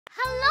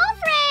Hello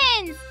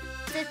friends!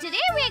 So today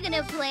we're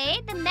gonna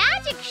play the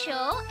magic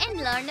show and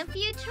learn a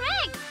few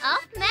tricks of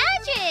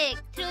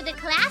magic through the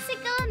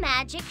classical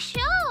magic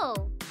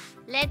show.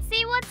 Let's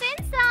see what's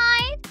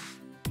inside.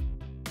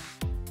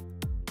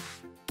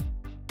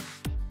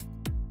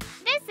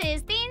 This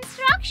is the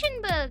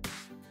instruction book.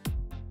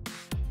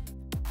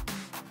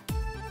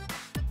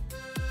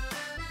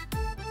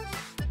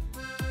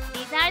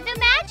 These are the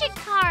magic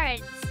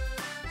cards.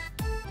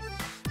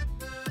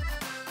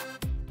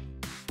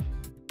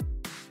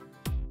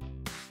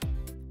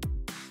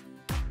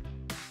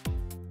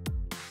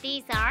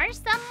 These are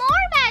some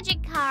more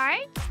magic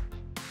cards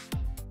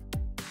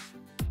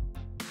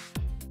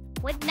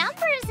with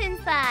numbers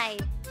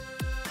inside.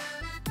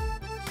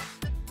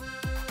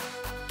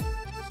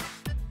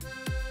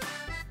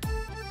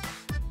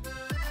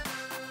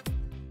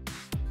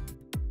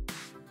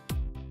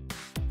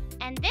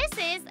 And this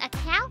is a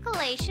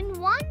calculation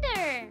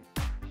wonder.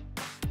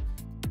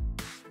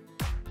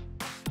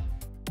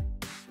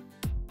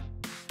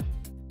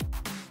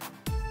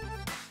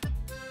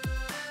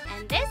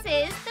 And this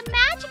is the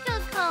magical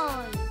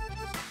cone.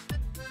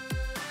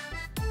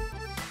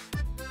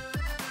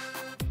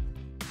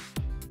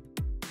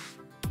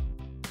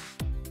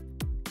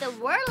 The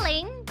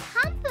whirling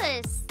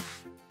compass.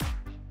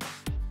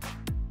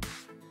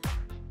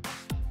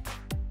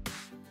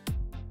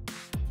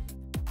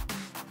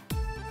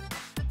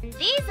 And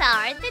these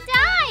are the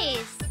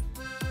dice.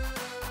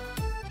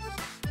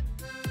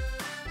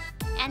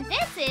 And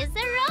this is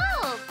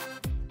a rope.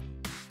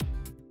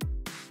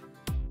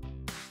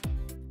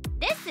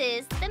 This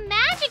is the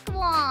magic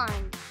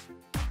wand.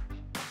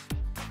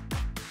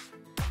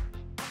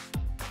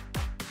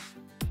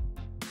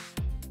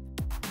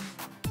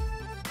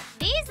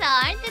 These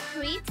are the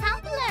 3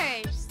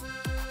 tumblers.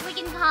 We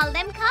can call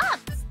them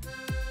cups.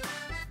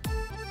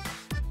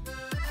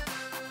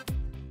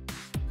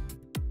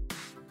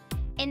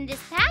 In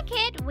this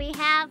packet, we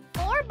have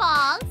 4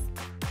 balls,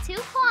 2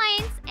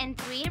 coins, and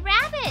 3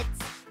 rabbits.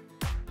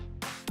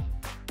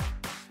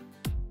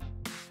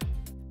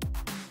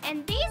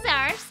 And these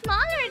are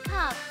smaller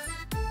cups.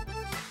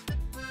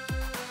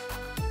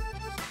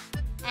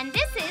 And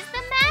this is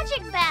the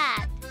magic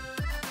bat.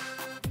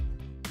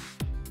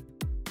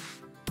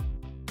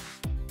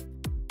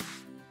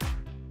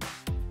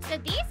 So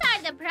these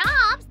are the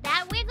props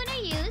that we're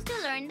gonna use to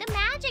learn the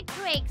magic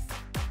tricks.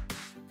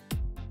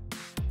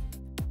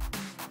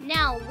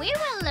 Now we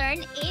will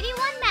learn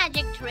 81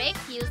 magic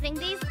tricks using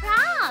these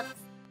props.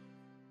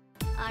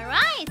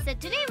 Alright, so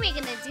today we're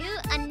gonna do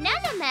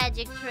another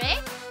magic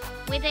trick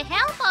with the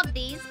help of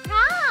these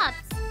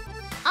props.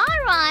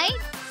 Alright,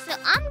 so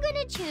I'm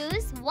gonna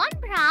choose one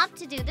prop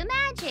to do the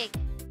magic.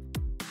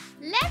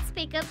 Let's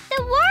pick up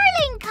the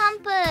whirling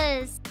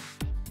compass.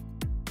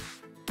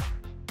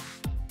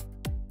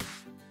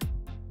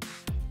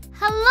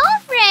 Hello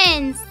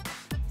friends!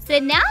 So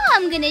now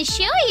I'm gonna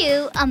show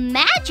you a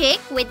magic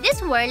with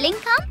this whirling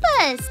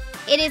compass.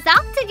 It is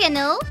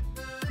octagonal.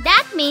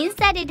 That means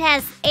that it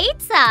has 8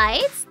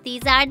 sides.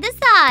 These are the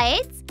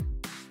sides.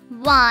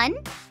 1,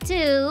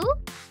 2,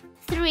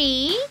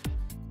 3,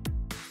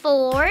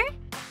 4,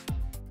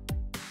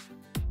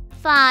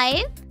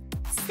 5,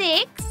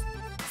 6,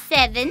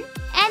 7,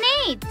 and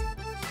 8.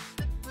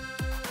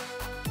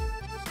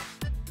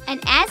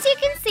 And as you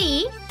can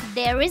see,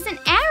 there is an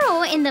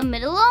arrow in the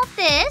middle of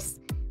this,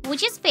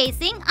 which is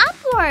facing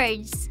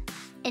upwards.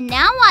 And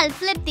now I'll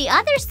flip the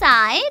other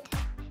side.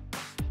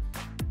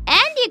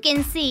 And you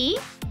can see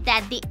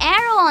that the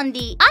arrow on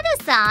the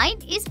other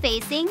side is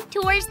facing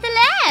towards the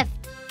left.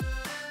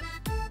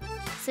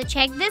 So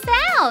check this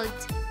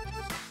out.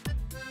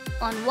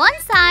 On one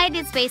side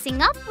it's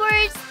facing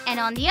upwards and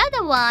on the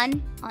other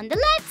one on the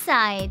left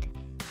side.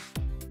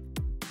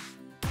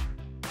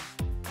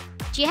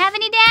 Do you have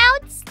any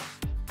doubts?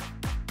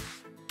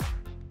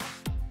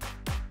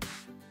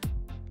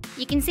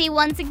 You can see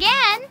once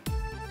again.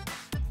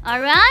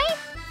 Alright?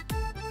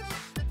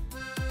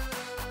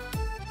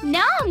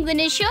 Now I'm going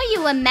to show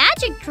you a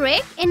magic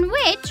trick in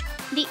which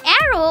the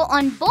arrow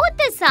on both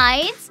the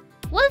sides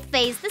will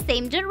face the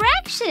same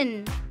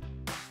direction.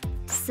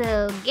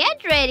 So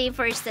get ready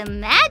for some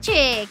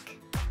magic.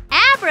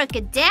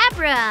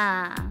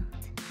 Abracadabra!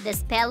 The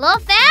spell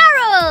of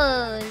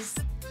arrows.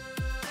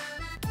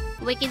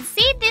 We can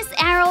see this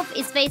arrow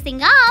is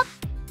facing up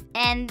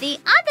and the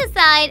other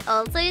side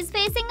also is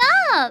facing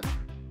up.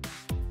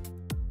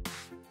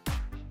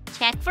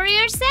 Check for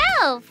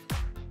yourself.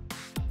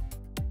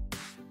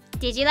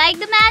 Did you like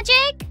the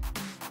magic?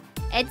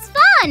 It's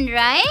fun,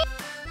 right?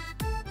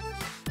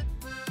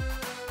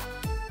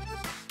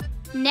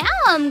 Now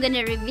I'm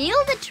gonna reveal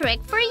the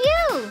trick for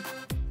you.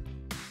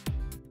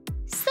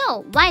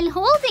 So, while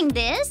holding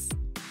this,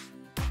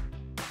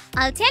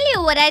 I'll tell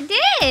you what I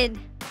did.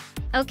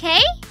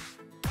 Okay?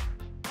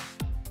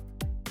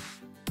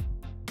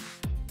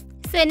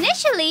 So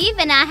initially,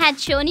 when I had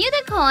shown you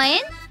the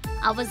coin,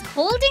 I was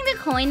holding the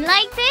coin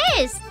like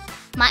this.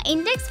 My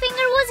index finger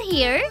was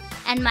here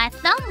and my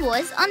thumb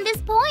was on this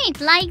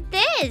point like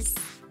this.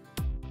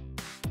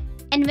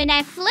 And when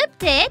I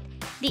flipped it,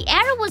 The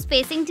arrow was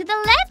facing to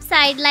the left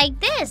side like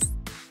this.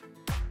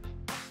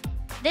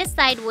 This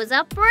side was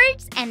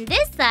upwards and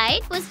this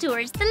side was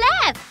towards the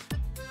left.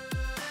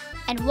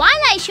 And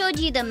while I showed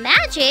you the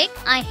magic,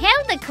 I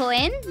held the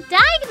coin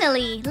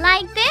diagonally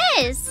like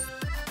this.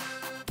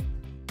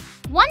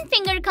 One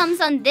finger comes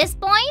on this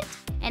point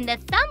and the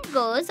thumb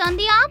goes on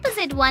the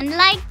opposite one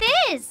like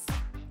this.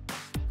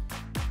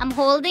 I'm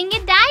holding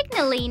it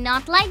diagonally,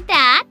 not like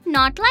that,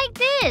 not like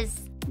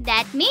this.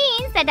 That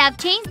means that I've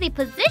changed the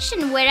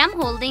position where I'm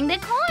holding the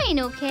coin,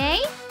 okay?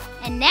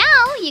 And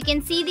now you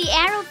can see the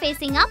arrow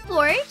facing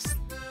upwards.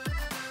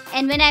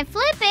 And when I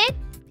flip it,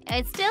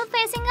 it's still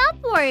facing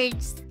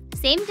upwards.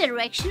 Same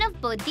direction of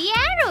both the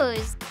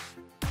arrows.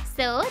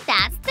 So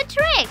that's the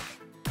trick.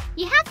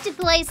 You have to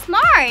play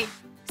smart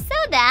so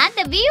that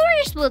the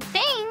viewers will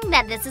think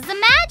that this is a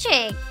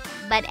magic.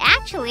 But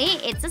actually,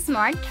 it's a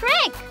smart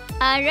trick.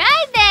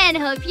 Alright then,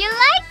 hope you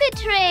like the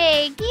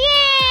trick.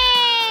 Yay!